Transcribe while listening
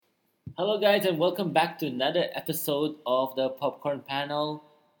Hello, guys, and welcome back to another episode of the Popcorn Panel.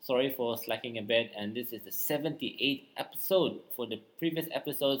 Sorry for slacking a bit, and this is the 78th episode. For the previous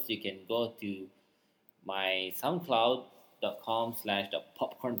episodes, you can go to my soundcloud.com/ the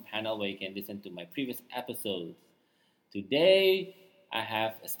popcorn panel where you can listen to my previous episodes. Today, I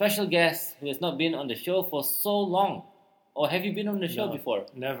have a special guest who has not been on the show for so long. Or have you been on the show No, before?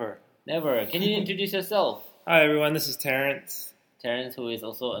 never. Never. Can you introduce yourself? Hi, everyone. This is Terence. Terence, who is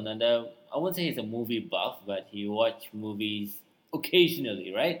also another, I wouldn't say he's a movie buff, but he watch movies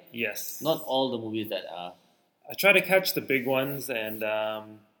occasionally, right? Yes. Not all the movies that are. I try to catch the big ones, but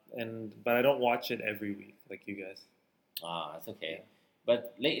I don't watch it every week like you guys. It's okay.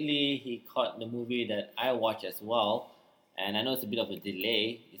 But lately, he caught the movie that I watch as well, and I know it's a bit of a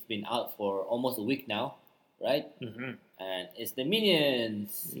delay. It's been out for almost a week now, right? Mm-hmm. And it's the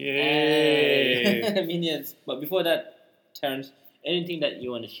Minions. Yay! And Minions. But before that, Terence, anything that you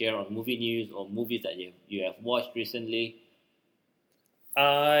want to share on movie news or movies that you have watched recently?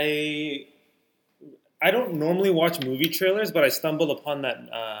 I don't normally watch movie trailers, but I stumbled upon that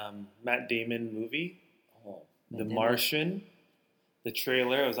Matt Damon movie, Oh, The Martian. The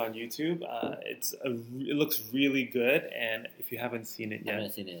trailer was on YouTube. It looks really good, and if you haven't seen it I yet,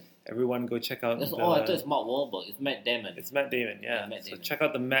 haven't seen it. everyone go check out. I thought it's Mark Wahlberg. It's Matt Damon. It's Matt Damon, yeah. Matt Damon. So check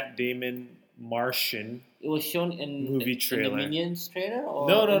out the Matt Damon Martian. It was shown in Movie in trailer. the Minions trailer? Or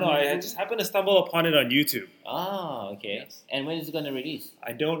No. in the I movie? just happened to stumble upon it on YouTube. Okay. Yes. And when is it going to release?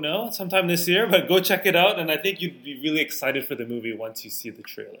 I don't know, sometime this year, but go check it out. And I think you'd be really excited for the movie once you see the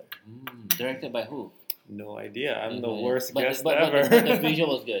trailer. Directed by who? No idea. I'm the Yeah. worst guest but ever. the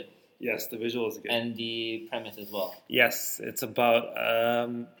visual was good. Yes, the visual is good. And the premise as well. Yes, it's about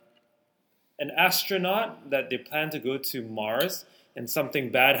an astronaut that they plan to go to Mars, and something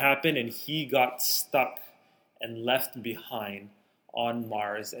bad happened, and he got stuck and left behind on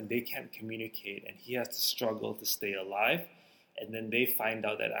Mars, and they can't communicate, and he has to struggle to stay alive. And then they find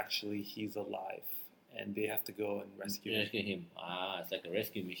out that actually he's alive, and they have to go and rescue him. Rescue him. It's like a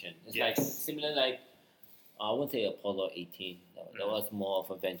rescue mission. It's Yes. like similar like I wouldn't say Apollo 18. That was more of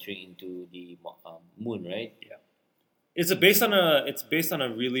a venturing into the moon, right? Yeah, it's based on a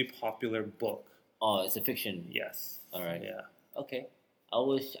really popular book. Oh, it's a fiction. Yes. All right. Yeah. Okay.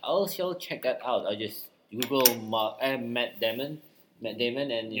 I shall check that out. I just Google Matt Damon,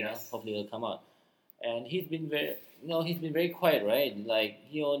 and Yes. hopefully it'll come out. And he's been very quiet, right? Like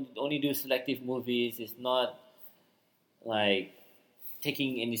he only do selective movies. It's not like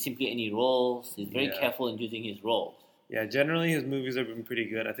taking any roles. He's very Yeah. careful in using his roles. Yeah, generally his movies have been pretty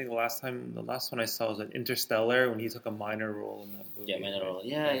good. I think the last one I saw was at Interstellar when he took a minor role in that movie. Yeah, minor role.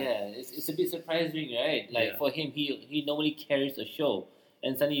 Yeah. It's a bit surprising, right? Like Yeah. for him, he normally carries a show,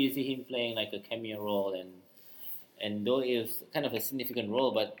 and suddenly you see him playing like a cameo role, and though it was kind of a significant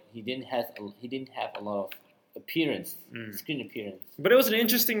role, but he didn't have a lot of screen appearance. But it was an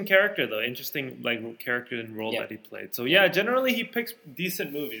interesting character, though. Interesting character and role Yeah. that he played. So yeah, generally he picks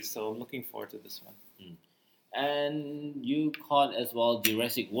decent movies. So I'm looking forward to this one. And you caught as well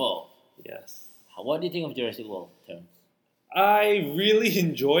Jurassic World. Yes, What do you think of Jurassic World, Terence? I really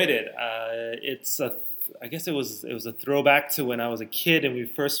enjoyed it. I guess it was a throwback to when I was a kid and we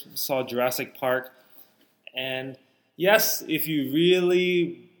first saw Jurassic Park. And yes, if you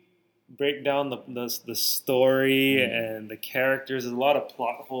really break down the story and the characters, there's a lot of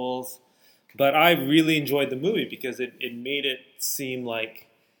plot holes. But I really enjoyed the movie because it made it seem like,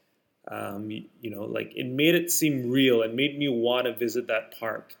 it made it seem real and made me want to visit that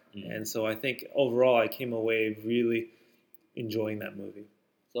park. And so I think overall I came away really enjoying that movie.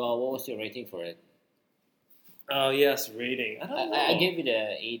 So what was your rating for it? Oh yes, rating. I don't know. I gave it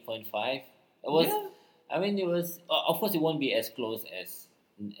a 8.5. It was. Yeah. I mean, it was. Of course, it won't be as close as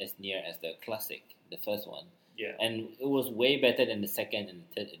near as the classic, the first one. Yeah. And it was way better than the second and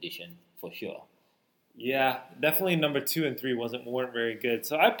the third edition for sure. Yeah, definitely number 2 and 3 weren't very good.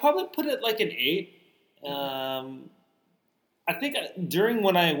 So I'd probably put it like an 8. I think during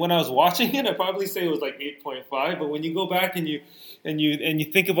when I was watching it, I'd probably say it was like 8.5. But when you go back and you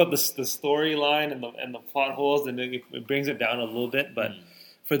think about the storyline and the plot holes, then it brings it down a little bit. But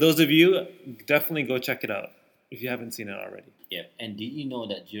for those of you, definitely go check it out if you haven't seen it already. Yeah. And did you know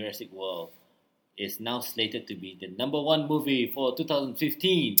that Jurassic World is now slated to be the number 1 movie for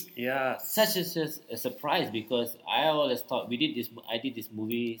 2015? Yeah. Such a surprise because I always thought I did this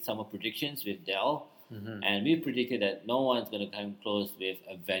movie summer predictions with Dell. And we predicted that no one's going to come close with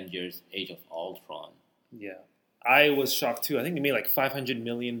Avengers Age of Ultron. Yeah. I was shocked too. I think they made like $500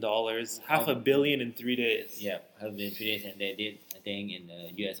 million, $500 million in 3 days. Yeah, have been 3 days, and they did, I think, in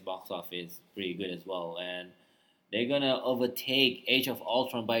the US box office pretty good as well. And they're gonna overtake Age of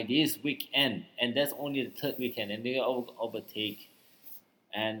Ultron by this weekend, and that's only the third weekend, and they overtake.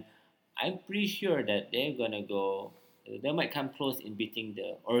 And I'm pretty sure that they're gonna go. They might come close in beating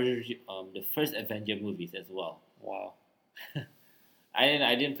the first Avenger movies as well. Wow.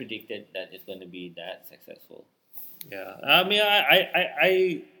 I didn't predict that it's gonna be that successful. Yeah. I mean,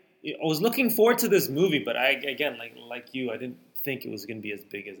 I was looking forward to this movie, but like you, I didn't think it was going to be as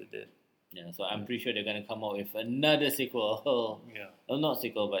big as it did. Yeah, so I'm pretty sure they're gonna come out with another sequel. Yeah. Well, not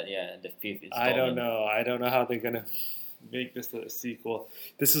sequel, but yeah, the fifth installment. I don't know. I don't know how they're going to make this a sequel.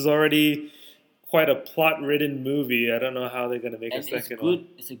 This is already quite a plot-ridden movie. I don't know how they're going to make a second one.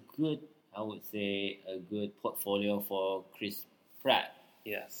 It's a good, I would say, a good portfolio for Chris Pratt.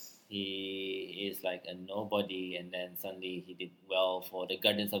 Yes. He is like a nobody, and then suddenly he did well for the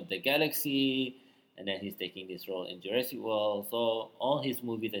Guardians of the Galaxy, and then he's taking this role in Jurassic World. So all his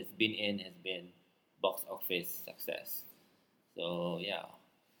movies that he's been in has been box office success. So yeah.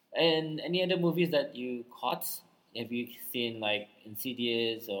 And any other movies that you caught? Have you seen like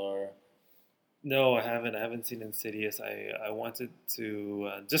Insidious or? No, I haven't. I haven't seen Insidious. I wanted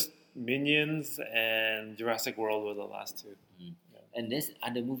to just Minions and Jurassic World were the last two. Mm. And there's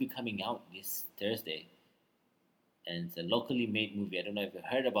other movie coming out this Thursday, and it's a locally made movie. I don't know if you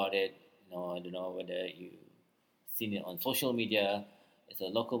heard about it. No, I don't know whether you've seen it on social media. It's a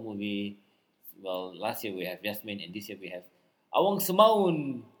local movie. Well, last year we have Yasmin, and this year we have Awang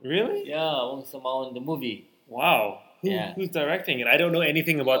Semaun. Really? Yeah, Awang Semaun, the movie. Wow. Who's directing it? I don't know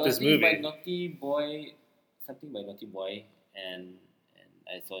anything about this movie. By Naughty Boy, something by Naughty Boy, and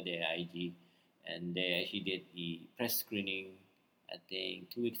I saw their IG, and they actually did the press screening, I think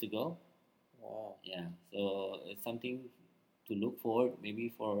 2 weeks ago. Wow. Yeah, so it's something to look forward,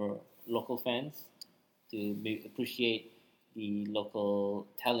 maybe for local fans to appreciate the local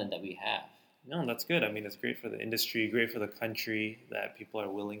talent that we have. No, that's good. I mean, it's great for the industry, great for the country that people are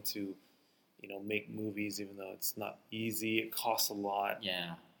willing to, make movies, even though it's not easy. It costs a lot.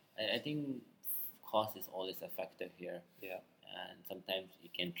 Yeah, I think cost is always a factor here. Yeah, and sometimes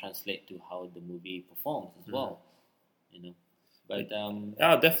it can translate to how the movie performs as well. But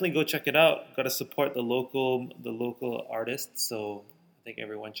yeah, definitely go check it out. Got to support the local artists. So I think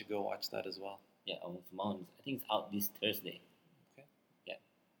everyone should go watch that as well. Yeah, I think it's out this Thursday. Okay. Yeah,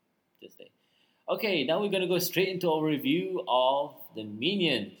 Thursday. Okay, now we're gonna go straight into our review of the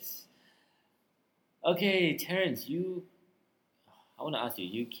Minions. Okay, Terence, I want to ask you.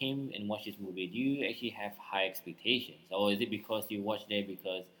 You came and watched this movie. Do you actually have high expectations, or is it because you watched it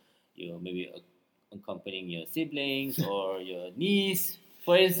because you're maybe accompanying your siblings or your niece,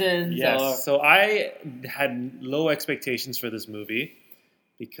 for instance? Yes. So I had low expectations for this movie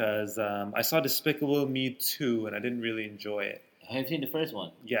because I saw Despicable Me 2 and I didn't really enjoy it. Have you seen the first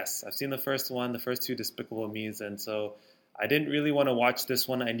one? Yes, I've seen the first one, the first two Despicable Me's, and so I didn't really want to watch this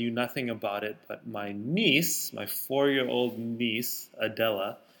one. I knew nothing about it, but my niece, my 4-year-old niece,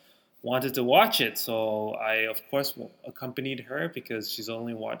 Adela, wanted to watch it. So I, of course, accompanied her because she's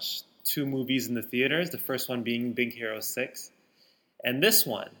only watched 2 movies in the theaters, the first one being Big Hero 6, and this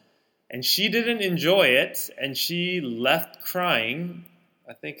one. And she didn't enjoy it, and she left crying,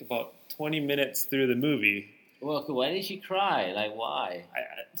 I think about 20 minutes through the movie. Well, why did she cry? Like, why?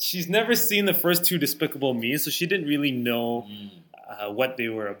 She's never seen the first 2 Despicable Me, so she didn't really know what they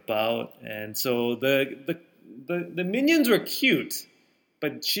were about. And so the Minions were cute,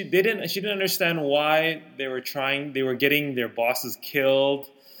 but she didn't understand why they were getting their bosses killed,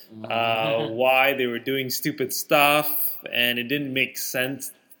 why they were doing stupid stuff, and it didn't make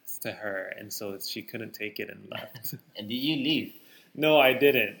sense to her, and so she couldn't take it and left. And did you leave? No, I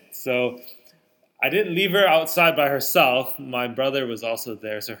didn't. So I didn't leave her outside by herself. My brother was also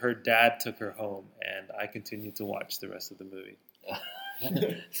there, so her dad took her home, and I continued to watch the rest of the movie.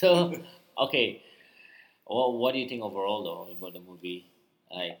 So, okay. Well, what do you think overall, though, about the movie?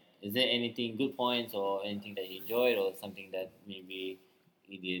 Like, is there anything, good points, or anything that you enjoyed, or something that maybe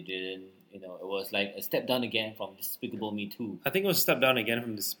you didn't, it was like a step down again from Despicable Me 2? I think it was a step down again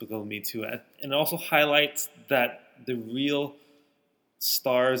from Despicable Me 2, and it also highlights that the real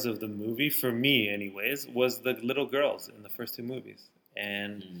stars of the movie, for me anyways, was the little girls in the first 2 movies.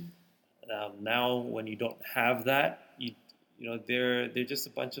 And now when you don't have that, they're just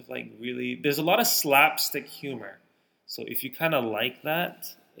a bunch of really, there's a lot of slapstick humor. So if you kind of like that,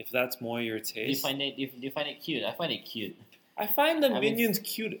 if that's more your taste. Do you find it cute? I find it cute. I find the Minions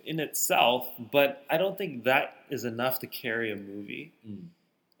cute in itself, but I don't think that is enough to carry a movie.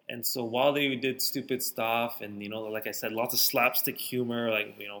 And so while they did stupid stuff and, like I said, lots of slapstick humor,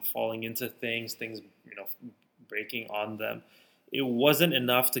 falling into things, breaking on them, it wasn't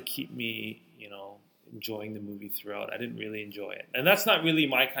enough to keep me, enjoying the movie throughout. I didn't really enjoy it, and that's not really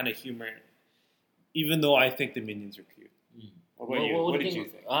my kind of humor. Even though I think the Minions are cute. What about you? What did you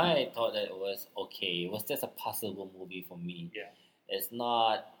think? I thought that it was okay. It was just a passable movie for me. Yeah. It's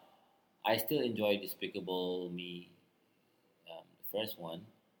not. I still enjoy Despicable Me, the first one,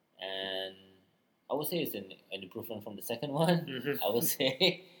 and I would say it's an improvement from the second one. Mm-hmm. I would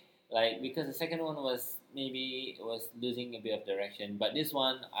say, like, because the second one was maybe it was losing a bit of direction, but this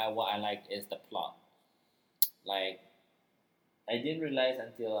one, what I like is the plot. Like, I didn't realize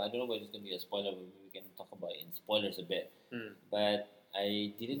until I don't know whether it's going to be a spoiler, but we can talk about it in spoilers a bit. But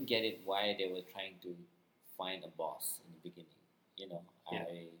I didn't get it why they were trying to find a boss in the beginning. You know, Yeah.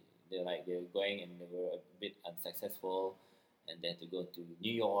 they're going and they were a bit unsuccessful, and they had to go to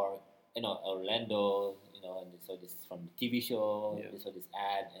New York, Orlando, and they saw this from the TV show. Yeah. They saw this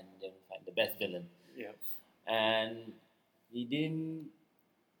ad, and then find the best villain. Yeah. And it didn't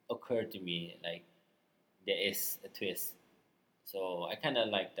occur to me like there is a twist. So I kind of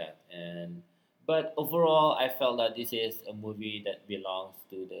like that, but overall, I felt that this is a movie that belongs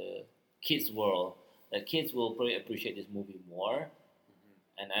to the kids' world. The kids will probably appreciate this movie more,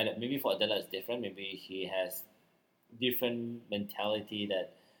 and maybe for Adela it's different. Maybe she has different mentality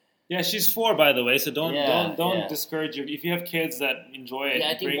that. Yeah, she's 4, by the way, so don't Yeah. discourage her. If you have kids that enjoy it, Yeah,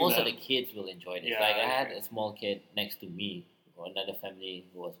 I think most them. of the kids will enjoy it. Yeah, Like I I had agree. a small kid next to me, or another family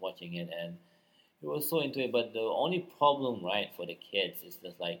who was watching it, and he was so into it. But the only problem, right, for the kids is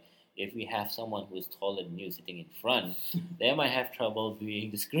just like if we have someone who is taller than you sitting in front, they might have trouble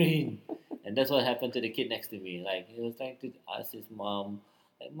viewing the screen, and that's what happened to the kid next to me. Like he was trying to ask his mom,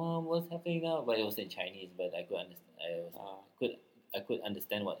 like, "Mom, what's happening now?" But it was in Chinese, but I could understand. I could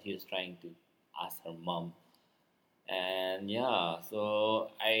understand what he was trying to ask her mom. And yeah,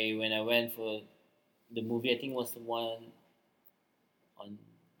 so when I went for the movie, I think it was the one on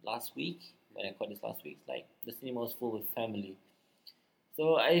last week when I caught this last week. Like the cinema was full with family,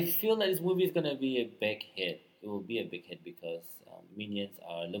 so I feel that this movie is gonna be a big hit. It will be a big hit because Minions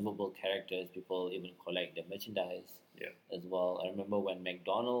are lovable characters. People even collect their merchandise as well. I remember when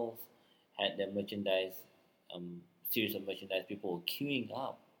McDonald's had their merchandise, series of merchandise, people were queuing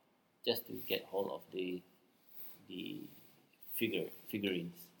up just to get hold of the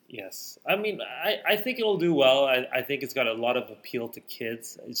figurines. Yes. I mean, I think it'll do well. I think it's got a lot of appeal to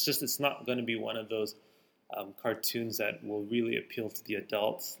kids. It's not going to be one of those cartoons that will really appeal to the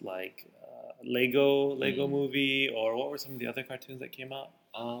adults, like Lego Movie, or what were some of the other cartoons that came out?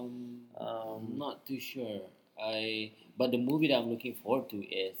 I'm not too sure. But the movie that I'm looking forward to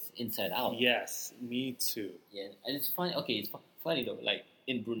is Inside Out. Yes, me too. Yeah, and it's funny. Okay, it's funny though. Like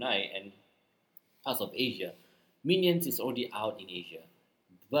in Brunei and parts of Asia, Minions is already out in Asia,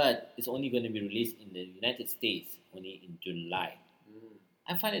 but it's only going to be released in the United States only in July.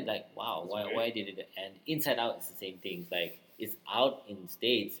 I find it like, wow, why did it? And Inside Out is the same thing. It's like it's out in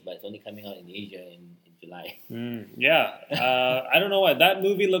States, but it's only coming out in Asia in July. Yeah, I don't know why that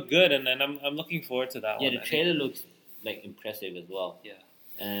movie looked good, and I'm looking forward to that one. Yeah, the trailer looks like impressive as well. Yeah,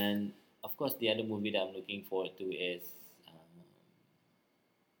 and of course the other movie that I'm looking forward to is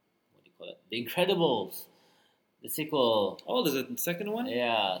what do you call it? The Incredibles, the sequel. Oh, there's a second one?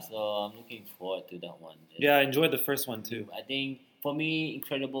 Yeah, so I'm looking forward to that one. Yeah, I enjoyed the first one too. I think for me,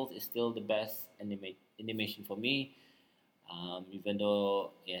 Incredibles is still the best animation for me. Even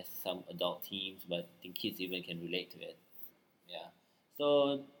though yes, some adult themes, but I think kids even can relate to it. Yeah.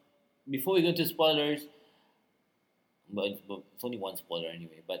 So before we go to spoilers, but it's only one spoiler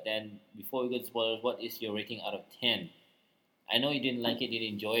anyway. But then before we go to spoilers, what is your rating out of 10? I know you didn't like it, you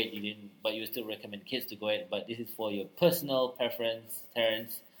didn't enjoy it, but you still recommend kids to go it. But this is for your personal preference,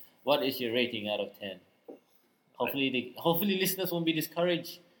 Terence. What is your rating out of 10? Hopefully listeners won't be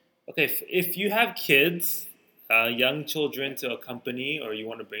discouraged. Okay, if you have kids, young children to accompany, or you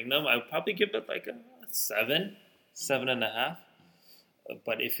want to bring them, I would probably give it like a 7.5.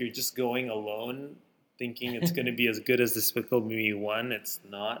 But if you're just going alone, thinking it's going to be as good as Despicable Me 1, it's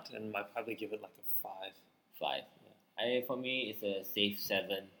not, and I'd probably give it like a 5. 5. For me, it's a safe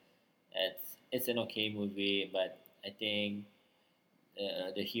 7. It's an okay movie, but I think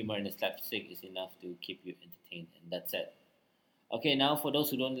the humor and the slapstick is enough to keep you entertained, and that's it. Okay, now for those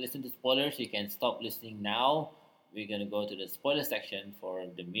who don't listen to spoilers, you can stop listening now. We're gonna go to the spoiler section for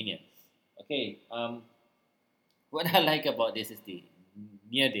the Minions. Okay, what I like about this is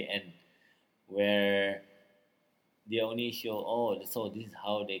near the end, where they only show, so this is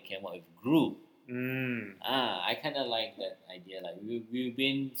how they came up with Gru. I kind of like that idea. Like we've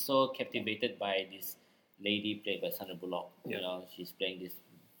been so captivated by this lady played by Sandra Bullock. Yeah. You know, she's playing this.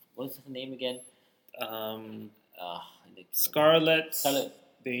 What's her name again? Scarlet.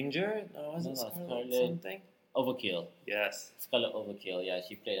 Danger? No, was No, it no, Scarlet Scarlet something? Overkill. Yes. Scarlet Overkill. Yeah,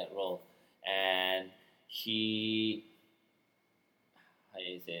 she played that role, and she, how do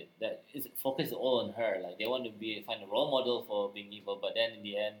you say it? That is focused all on her. Like they want to find a role model for being evil, but then in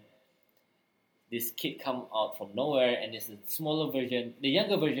the end, this kid come out from nowhere, and it's a smaller version, the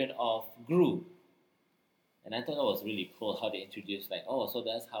younger version of Gru. And I thought that was really cool how they introduced, like, oh, so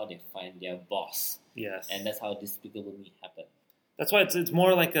that's how they find their boss, Yes. and that's how Despicable Me happened. That's why it's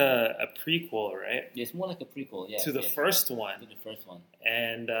more like a prequel, right? It's more like a prequel, yes, to the yes. first one. To the first one.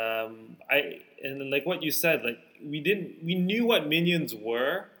 And like what you said, like we knew what minions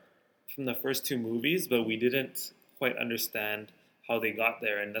were from the first two movies, but we didn't quite understand how they got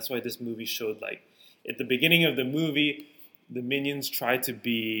there, and that's why this movie showed, like, at the beginning of the movie, the minions tried to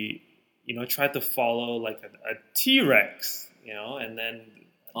follow like a T-Rex, and then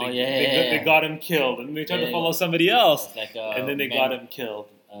they got him killed, and they tried to follow somebody else, like and then they got him killed.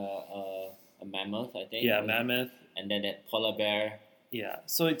 A mammoth, I think. Yeah, mammoth. And then that polar bear. Yeah,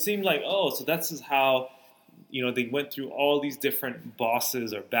 so it seemed like, so that's how, they went through all these different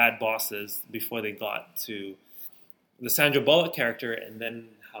bosses or bad bosses before they got to the Sandra Bullock character, and then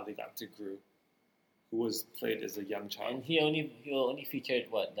how they got to Gru, who was played as a young child. And he only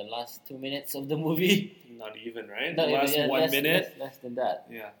featured, the last 2 minutes of the movie? Not even, right? Not the last even, 1 minute? Less than that.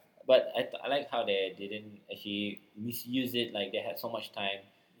 Yeah. But I like how they didn't actually misuse it. Like, they had so much time.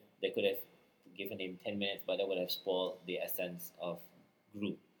 They could have given him 10 minutes, but that would have spoiled the essence of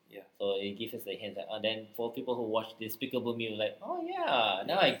Gru. Yeah. So it gives us a hint. Then for people who watch Despicable Me, like, oh yeah,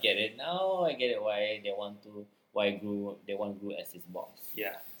 now I get it. Now I get it why they want Gru as his boss.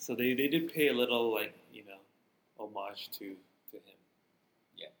 Yeah. So they did pay a little, homage to him.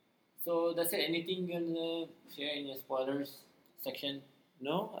 Yeah. So that's it. Anything you want to share in your spoilers section?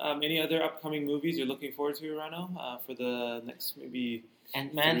 No. Any other upcoming movies you're looking forward to, Rano, for the next maybe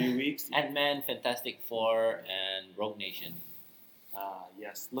Ant-Man, 3 weeks? Ant-Man, Fantastic Four, and Rogue Nation.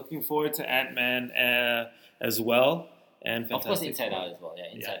 Yes, looking forward to Ant-Man as well, and Fantastic Of course, Inside Four. Out as well.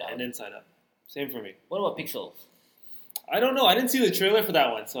 Yeah, Inside Out. And Inside Out. Same for me. What about Pixels? I don't know. I didn't see the trailer for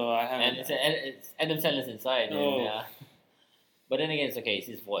that one, so I haven't. And it's Adam Sandler's inside. Oh. And, but then again, it's okay. It's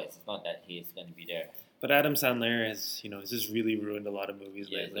his voice. It's not that he's going to be there. But Adam Sandler has, has just really ruined a lot of movies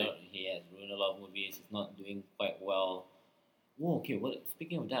lately. He has ruined a lot of movies. He's not doing quite well. Oh, okay.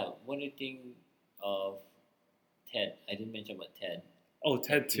 Speaking of that, what do you think of Ted? I didn't mention about Ted. Oh,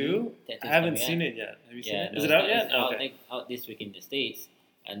 Ted 2? I haven't seen it yet. Have you seen it? No, Is it out yet? It's out this week in the States.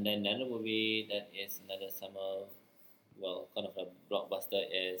 And then another movie that is another summer, kind of a blockbuster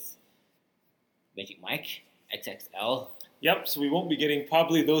is Magic Mike, XXL. Yep, so we won't be getting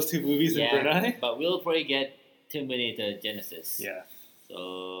probably those two movies in Brunei. But we'll probably get Terminator Genesis. Yeah.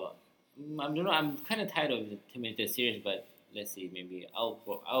 So, I don't know, I'm kind of tired of the Terminator series, but let's see, maybe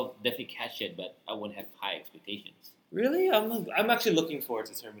I'll definitely catch it, but I won't have high expectations. Really? I'm actually looking forward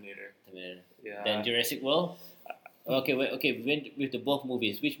to Terminator. Yeah. Then Jurassic World? Okay, with the both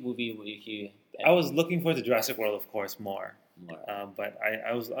movies, which movie would you have? I was looking forward to Jurassic World, of course, more. But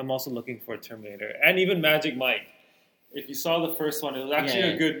I'm also looking for Terminator and even Magic Mike. If you saw the first one, it was actually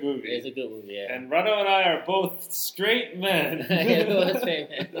a good movie. It's a good movie, yeah. And Rano and I are both straight men. Straight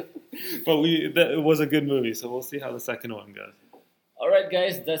men. But it was a good movie, so we'll see how the second one goes. All right,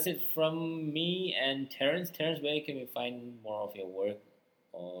 guys, that's it from me and Terence. Terence, where can we find more of your work?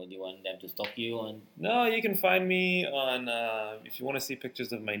 Or do you want them to stalk you on? No, you can find me on, if you want to see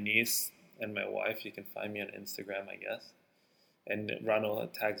pictures of my niece and my wife, you can find me on Instagram, I guess. And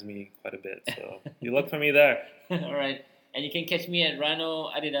Rano tags me quite a bit, so you look for me there. All right. And you can catch me at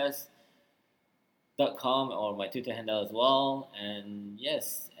ranoadidas.com or my Twitter handle as well. And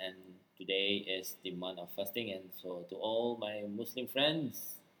yes, and today is the month of fasting. And so to all my Muslim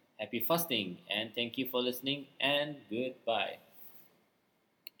friends, happy fasting. And thank you for listening and goodbye.